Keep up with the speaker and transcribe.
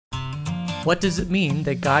What does it mean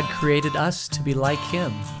that God created us to be like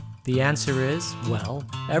Him? The answer is, well,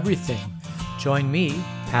 everything. Join me,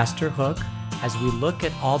 Pastor Hook, as we look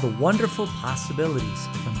at all the wonderful possibilities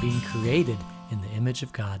from being created in the image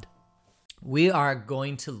of God. We are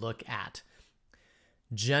going to look at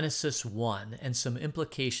Genesis 1 and some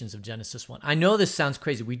implications of Genesis 1. I know this sounds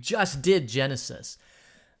crazy. We just did Genesis.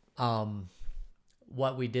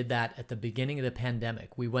 We did that at the beginning of the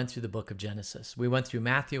pandemic. We went through the book of Genesis. We went through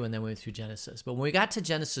Matthew and then we went through Genesis. But when we got to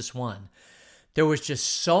Genesis 1, there was just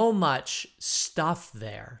so much stuff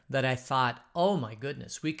there that I thought, oh my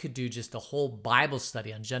goodness, we could do just a whole Bible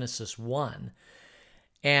study on Genesis 1.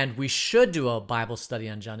 And we should do a Bible study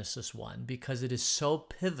on Genesis 1 because it is so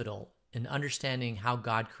pivotal in understanding how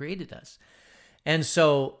God created us. And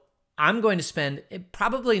so I'm going to spend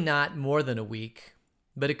probably not more than a week,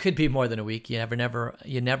 but it could be more than a week. You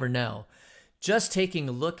never know. Just taking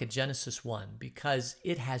a look at Genesis 1 because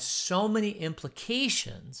it has so many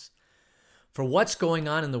implications for what's going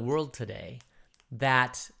on in the world today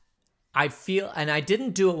that I feel, and I didn't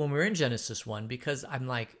do it when we were in Genesis 1 because I'm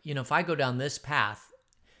like, if I go down this path,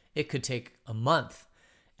 it could take a month.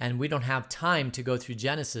 And we don't have time to go through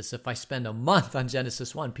Genesis. If I spend a month on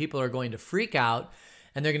Genesis 1, people are going to freak out.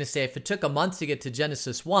 And they're going to say, if it took a month to get to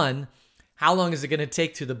Genesis 1, how long is it going to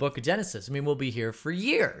take through the book of Genesis? I mean, we'll be here for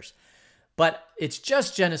years. But it's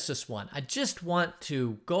just Genesis 1. I just want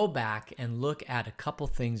to go back and look at a couple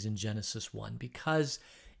things in Genesis 1 because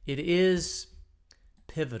it is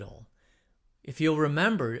pivotal. If you'll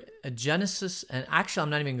remember, Genesis, and actually I'm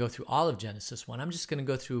not even going to go through all of Genesis 1. I'm just going to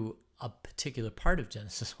go through a particular part of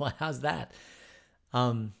Genesis 1. How's that?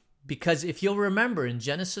 Because if you'll remember, in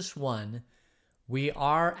Genesis 1, we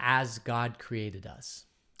are as God created us.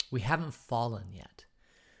 We haven't fallen yet.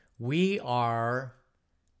 We are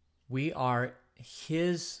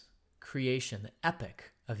His creation, the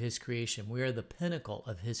epic of His creation. We are the pinnacle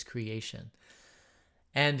of His creation.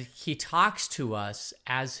 And He talks to us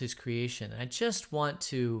as His creation. And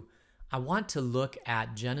I want to look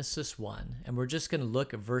at Genesis 1, and we're just going to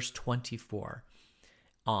look at verse 24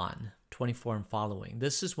 and following.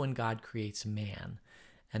 This is when God creates man.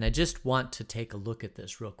 And I just want to take a look at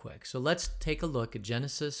this real quick. So let's take a look at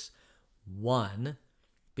Genesis 1,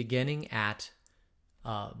 beginning at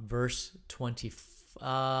verse 20.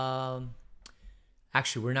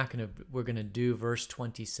 Actually, we're going to do verse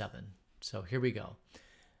 27. So here we go.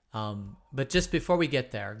 But just before we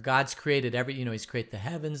get there, God's created He's created the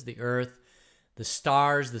heavens, the earth, the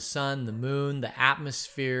stars, the sun, the moon, the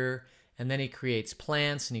atmosphere, and then He creates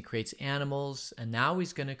plants and He creates animals. And now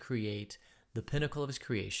He's going to create the pinnacle of His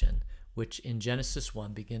creation, which in Genesis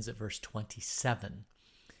 1 begins at verse 27.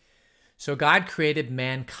 So God created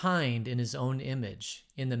mankind in His own image.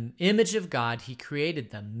 In the image of God, He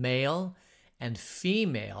created them. Male and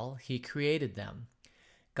female, He created them.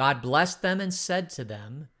 God blessed them and said to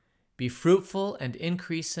them, "Be fruitful and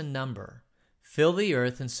increase in number. Fill the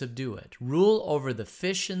earth and subdue it. Rule over the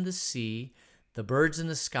fish in the sea, the birds in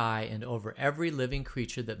the sky, and over every living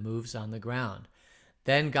creature that moves on the ground."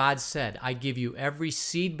 Then God said, "I give you every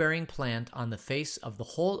seed-bearing plant on the face of the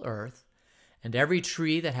whole earth, and every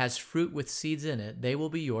tree that has fruit with seeds in it, they will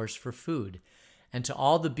be yours for food. And to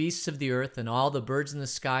all the beasts of the earth, and all the birds in the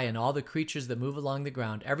sky, and all the creatures that move along the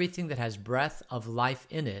ground, everything that has breath of life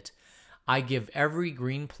in it, I give every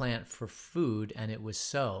green plant for food." And it was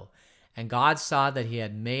so. And God saw that He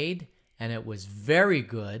had made, and it was very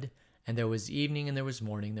good. And there was evening and there was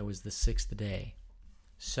morning. There was the sixth day.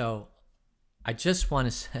 So I just want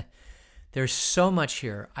to say, there's so much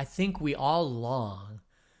here. I think we all long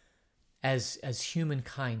as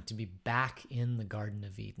humankind to be back in the Garden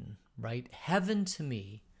of Eden, right? Heaven to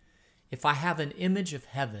me, if I have an image of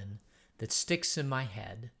heaven that sticks in my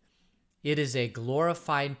head, it is a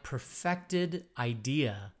glorified, perfected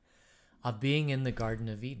idea of being in the Garden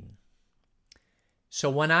of Eden. So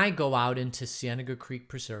when I go out into Cienega Creek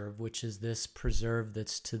Preserve, which is this preserve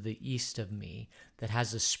that's to the east of me, that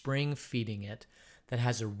has a spring feeding it, that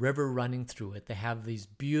has a river running through it, they have these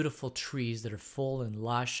beautiful trees that are full and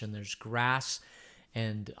lush, and there's grass,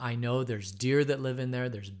 and I know there's deer that live in there,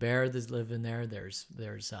 there's bear that live in there, there's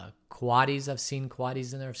coatis. I've seen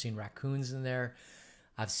coatis in there, I've seen raccoons in there,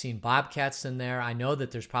 I've seen bobcats in there. I know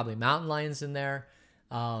that there's probably mountain lions in there.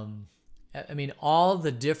 I mean, all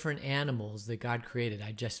the different animals that God created,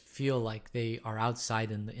 I just feel like they are outside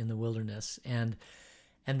in the wilderness, and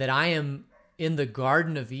that I am in the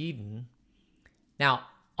Garden of Eden. Now,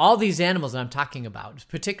 all these animals that I'm talking about,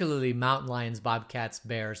 particularly mountain lions, bobcats,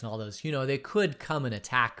 bears, and all those, they could come and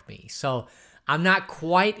attack me. So I'm not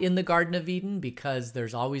quite in the Garden of Eden because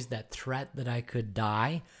there's always that threat that I could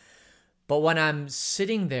die. But when I'm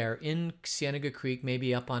sitting there in Cienega Creek,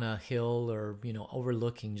 maybe up on a hill or,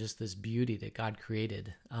 overlooking just this beauty that God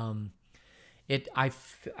created, I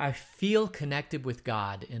feel connected with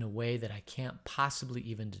God in a way that I can't possibly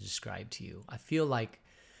even describe to you. I feel like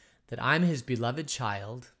that I'm his beloved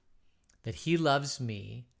child, that he loves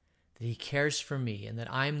me, that he cares for me, and that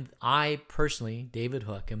I personally, David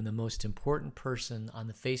Hook, am the most important person on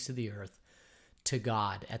the face of the earth to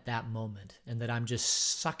God at that moment, and that I'm just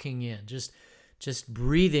sucking in, just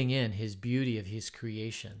breathing in his beauty of his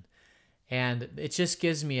creation. And it just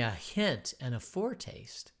gives me a hint and a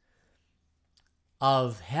foretaste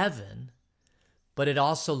of heaven, but it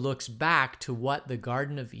also looks back to what the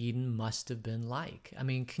Garden of Eden must have been like. I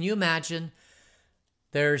mean, can you imagine?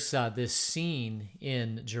 There's this scene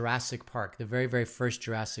in Jurassic Park, the very, very first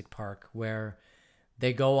Jurassic Park, where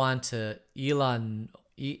they go on to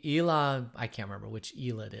Isla, I can't remember which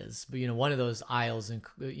Isla it is, but one of those islands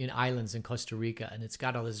in Costa Rica, and it's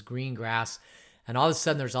got all this green grass, and all of a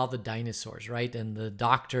sudden there's all the dinosaurs, right? And the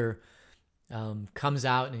doctor comes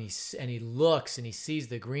out and he looks and he sees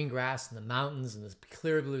the green grass and the mountains and the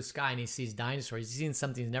clear blue sky, and he sees dinosaurs. He's seen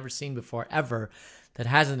something he's never seen before ever, that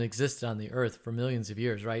hasn't existed on the earth for millions of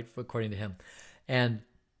years, right? According to him. And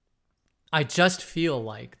I just feel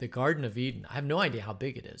like the Garden of Eden, I have no idea how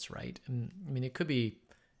big it is, right? I mean, it could be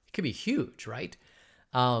huge, right?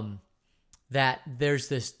 That there's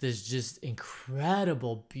this just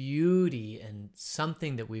incredible beauty and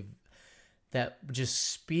something that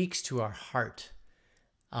just speaks to our heart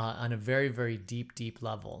on a very, very deep, deep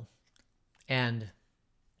level. And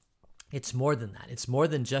it's more than that. It's more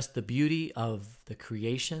than just the beauty of the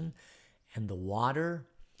creation and the water.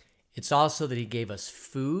 It's also that he gave us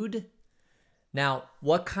food. Now,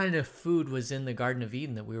 what kind of food was in the Garden of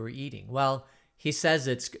Eden that we were eating? Well, he says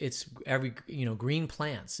it's every, green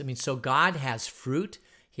plants. I mean, so God has fruit.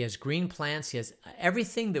 He has green plants. He has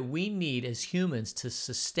everything that we need as humans to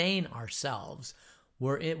sustain ourselves.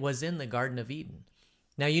 It was in the Garden of Eden.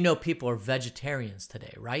 Now, people are vegetarians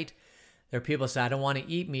today, right? There are people who say, I don't want to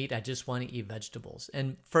eat meat, I just want to eat vegetables.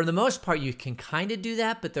 And for the most part, you can kind of do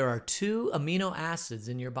that, but there are 2 amino acids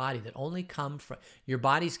in your body that only come from, your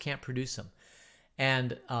bodies can't produce them.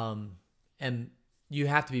 And you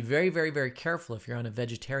have to be very, very, very careful if you're on a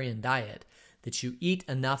vegetarian diet that you eat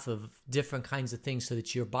enough of different kinds of things so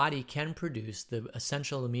that your body can produce the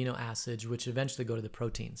essential amino acids, which eventually go to the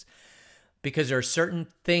proteins. Because there are certain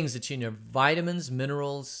things that vitamins,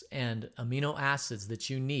 minerals, and amino acids that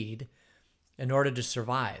you need in order to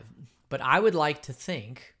survive. But I would like to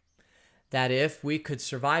think that if we could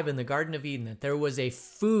survive in the Garden of Eden, that there was a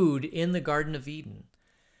food in the Garden of Eden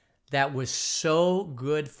that was so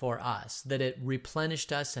good for us, that it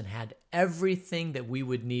replenished us and had everything that we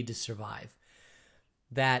would need to survive.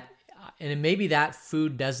 And maybe that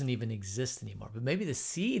food doesn't even exist anymore, but maybe the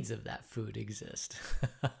seeds of that food exist.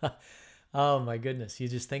 Oh my goodness, you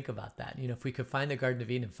just think about that. If we could find the Garden of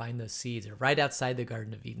Eden and find those seeds, or right outside the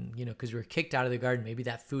Garden of Eden, because we were kicked out of the garden, maybe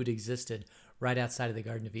that food existed right outside of the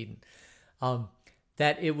Garden of Eden.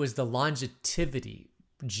 That it was the longevity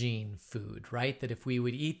gene food, right? That if we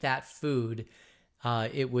would eat that food,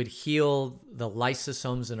 it would heal the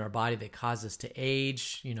lysosomes in our body that cause us to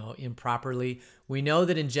age, improperly. We know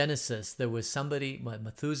that in Genesis, there was somebody,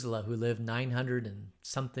 Methuselah, who lived 900 and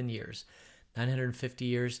something years, 950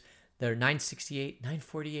 years. They're 968,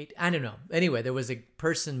 948, I don't know. Anyway, there was a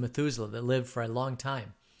person, Methuselah, that lived for a long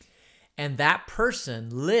time. And that person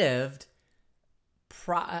lived,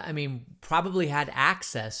 probably had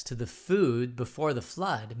access to the food before the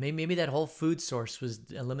flood. Maybe that whole food source was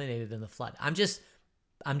eliminated in the flood. I'm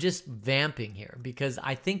just vamping here because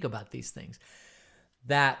I think about these things.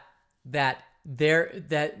 That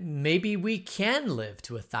maybe we can live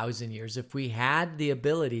to 1,000 years if we had the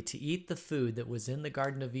ability to eat the food that was in the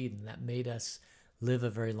Garden of Eden that made us live a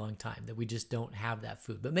very long time, that we just don't have that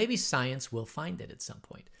food. But maybe science will find it at some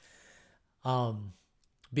point.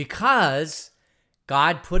 Because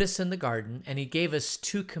God put us in the garden and he gave us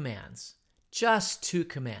 2 commands, just 2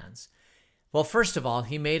 commands. Well, first of all,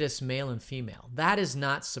 he made us male and female. That is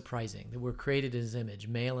not surprising that we're created in his image,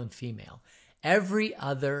 male and female. Every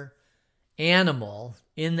other animal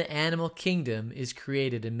in the animal kingdom is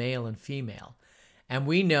created in male and female. And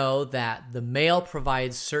we know that the male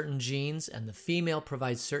provides certain genes and the female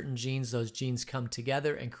provides certain genes. Those genes come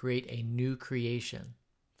together and create a new creation.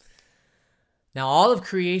 Now, all of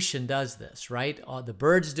creation does this, right? All the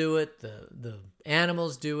birds do it, the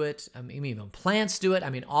animals do it, even plants do it.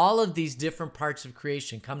 All of these different parts of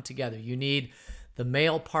creation come together. You need the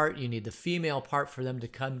male part, you need the female part for them to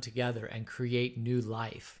come together and create new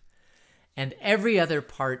life. And every other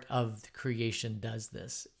part of creation does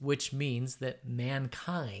this, which means that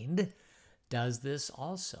mankind does this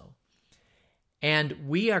also. And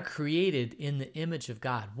we are created in the image of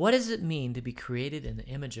God. What does it mean to be created in the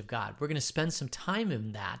image of God? We're going to spend some time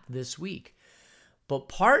in that this week. But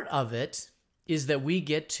part of it is that we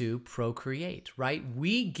get to procreate, right?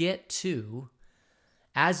 We get to,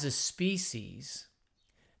 as a species,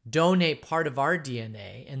 donate part of our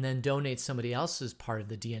DNA and then donate somebody else's part of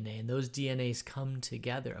the DNA. And those DNAs come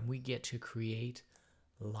together and we get to create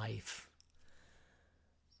life.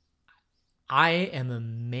 I am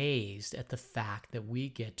amazed at the fact that we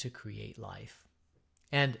get to create life.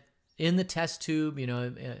 And in the test tube,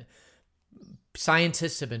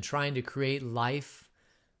 scientists have been trying to create life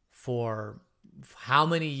for how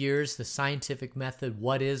many years? The scientific method,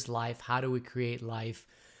 what is life? How do we create life?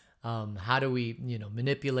 How do we,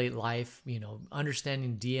 manipulate life?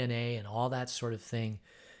 Understanding DNA and all that sort of thing.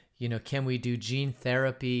 Can we do gene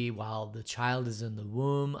therapy while the child is in the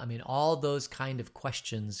womb? I mean, all those kind of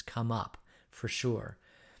questions come up for sure.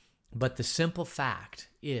 But the simple fact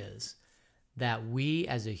is that we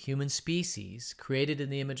as a human species, created in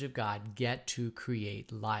the image of God, get to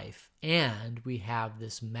create life. And we have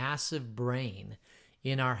this massive brain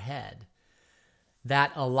in our head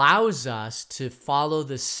that allows us to follow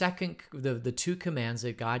the two commands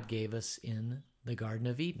that God gave us in the Garden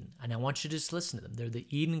of Eden. And I want you to just listen to them. They're the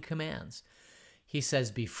Eden commands. He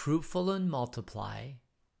says, be fruitful and multiply,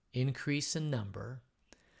 increase in number,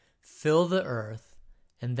 fill the earth,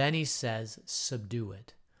 and then he says, subdue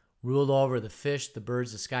it. Rule over the fish, the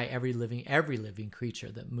birds, the sky, every living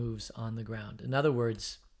creature that moves on the ground. In other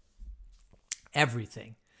words,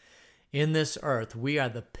 everything. In this earth, we are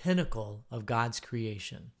the pinnacle of God's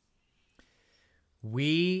creation.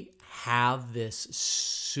 We have this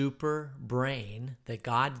super brain that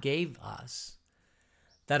God gave us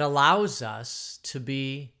that allows us to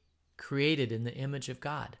be created in the image of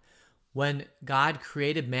God. When God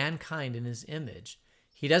created mankind in his image,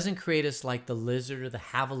 he doesn't create us like the lizard or the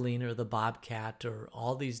javelina or the bobcat or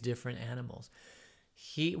all these different animals.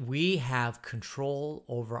 We have control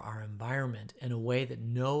over our environment in a way that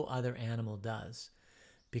no other animal does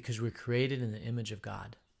because we're created in the image of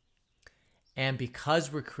God. And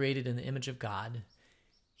because we're created in the image of God,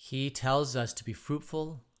 he tells us to be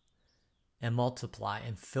fruitful and multiply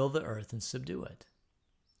and fill the earth and subdue it.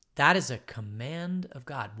 That is a command of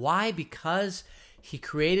God. Why? Because he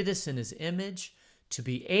created us in his image to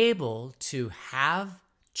be able to have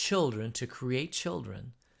children, to create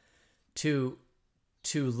children, to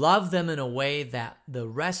love them in a way that the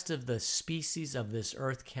rest of the species of this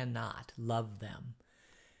earth cannot love them,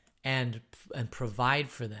 and provide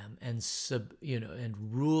for them, and and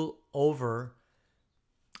rule over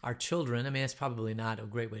our children. I mean, that's probably not a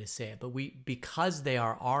great way to say it, but because they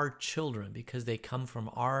are our children, because they come from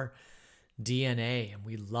our DNA and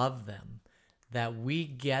we love them, that we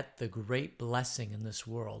get the great blessing in this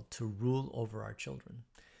world to rule over our children,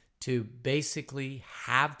 to basically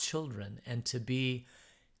have children and to be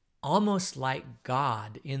almost like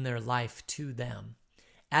God in their life to them,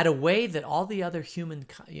 at a way that all the other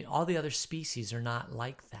all the other species are not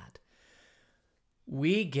like that.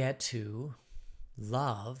 We get to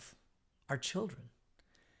love our children,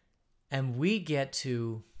 and we get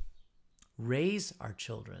to raise our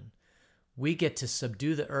children. We get to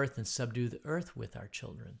subdue the earth and subdue the earth with our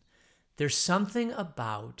children. There's something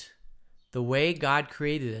about the way God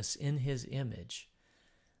created us in his image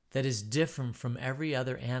that is different from every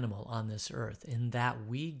other animal on this earth, in that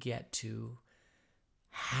we get to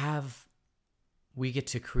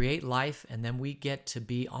create life, and then we get to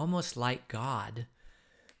be almost like God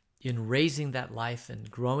in raising that life and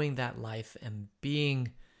growing that life and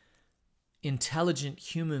being intelligent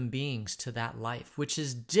human beings to that life, which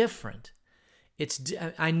is different.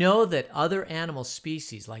 I know that other animal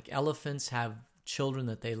species like elephants have children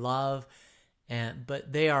that they love,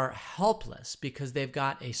 but they are helpless because they've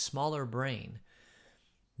got a smaller brain.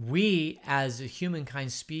 We, as a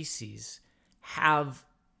humankind species, have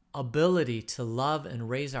ability to love and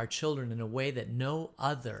raise our children in a way that no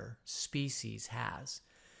other species has.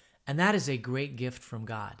 And that is a great gift from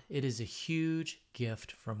God. It is a huge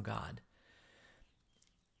gift from God.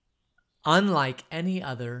 Unlike any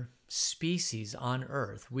other species on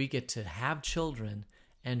earth, we get to have children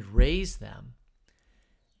and raise them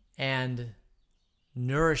and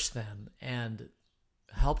nourish them and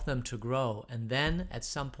help them to grow. And then at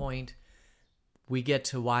some point, we get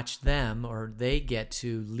to watch them, or they get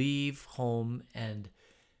to leave home and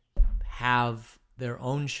have their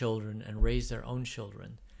own children and raise their own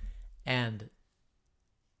children. And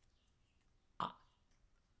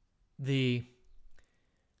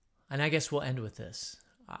and I guess we'll end with this.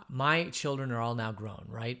 My children are all now grown,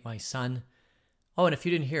 right? My son, oh, and if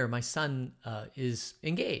you didn't hear, my son is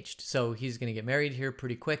engaged. So he's going to get married here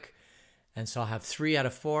pretty quick. And so I'll have 3 out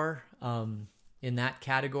of 4 in that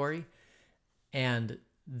category. And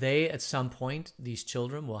they, at some point, these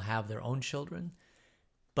children will have their own children.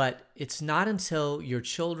 But it's not until your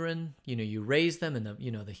children, you raise them in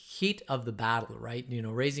the heat of the battle, right?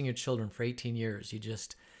 Raising your children for 18 years,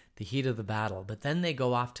 the heat of the battle. But then they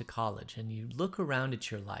go off to college and you look around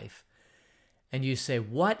at your life and you say,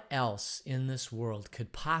 what else in this world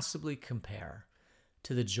could possibly compare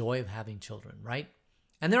to the joy of having children, right?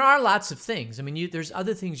 And there are lots of things. I mean, there's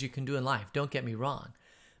other things you can do in life. Don't get me wrong.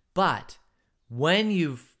 But when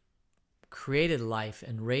you've created life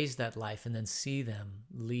and raised that life and then see them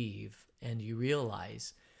leave and you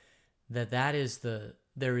realize that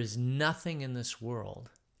there is nothing in this world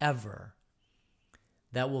ever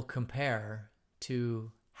that will compare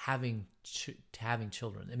to having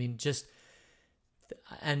children. I mean,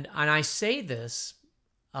 and I say this,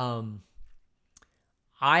 I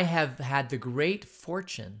have had the great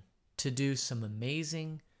fortune to do some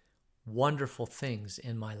amazing, wonderful things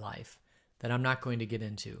in my life that I'm not going to get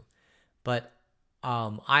into. But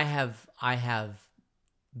I have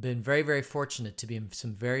been very, very fortunate to be in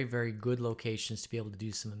some very, very good locations to be able to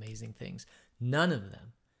do some amazing things. None of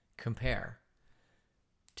them compare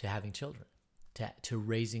to having children, to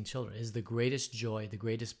raising children. It is the greatest joy, the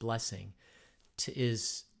greatest blessing.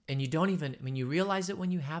 And you don't even, you realize it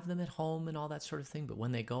when you have them at home and all that sort of thing, but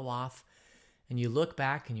when they go off and you look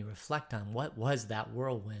back and you reflect on what was that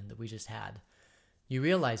whirlwind that we just had, you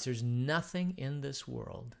realize there's nothing in this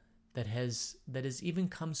world that even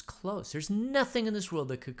comes close. There's nothing in this world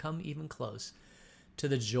that could come even close to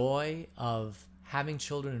the joy of having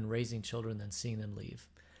children and raising children than seeing them leave.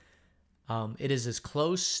 It is as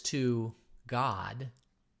close to God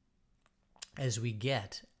as we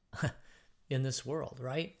get in this world,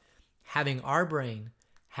 right? Having our brain,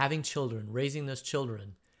 having children, raising those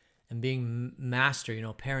children, and being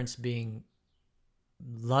master, parents being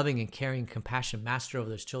loving and caring, compassion, master over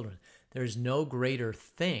those children. There's no greater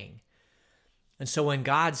thing. And so when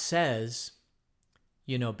God says,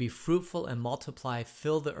 be fruitful and multiply,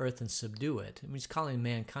 fill the earth and subdue it, he's calling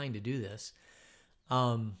mankind to do this.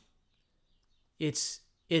 It's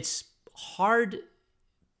hard.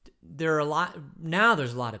 There's a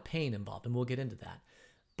lot of pain involved, and we'll get into that.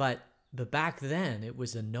 But back then it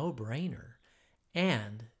was a no-brainer,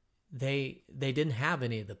 and they didn't have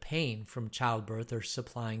any of the pain from childbirth or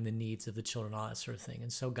supplying the needs of the children, all that sort of thing.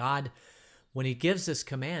 And so God, when he gives this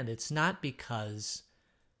command, it's not because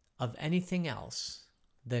of anything else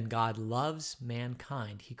than God loves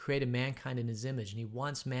mankind. He created mankind in his image, and he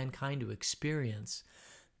wants mankind to experience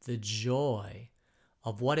the joy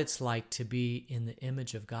of what it's like to be in the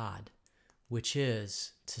image of God, which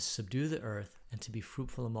is to subdue the earth and to be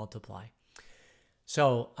fruitful and multiply.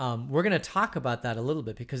 So we're going to talk about that a little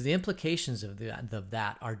bit because the implications of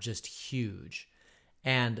that are just huge.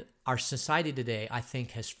 And our society today, I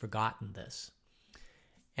think, has forgotten this.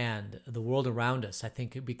 And the world around us, I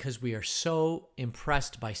think, because we are so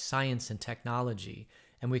impressed by science and technology,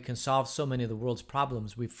 and we can solve so many of the world's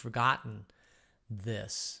problems, we've forgotten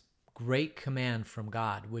this great command from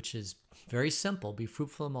God, which is very simple: be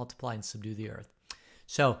fruitful and multiply and subdue the earth.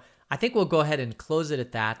 So I think we'll go ahead and close it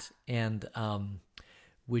at that. And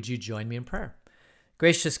would you join me in prayer?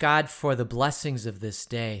 Gracious God, for the blessings of this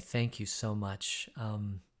day, thank you so much.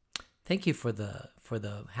 Thank you for the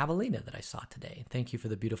javelina that I saw today. Thank you for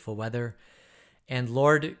the beautiful weather. And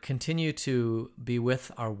Lord, continue to be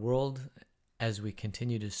with our world as we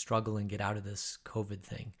continue to struggle and get out of this COVID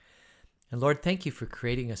thing. And Lord, thank you for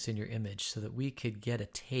creating us in your image so that we could get a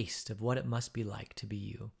taste of what it must be like to be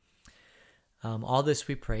you. All this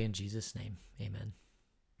we pray in Jesus' name. Amen.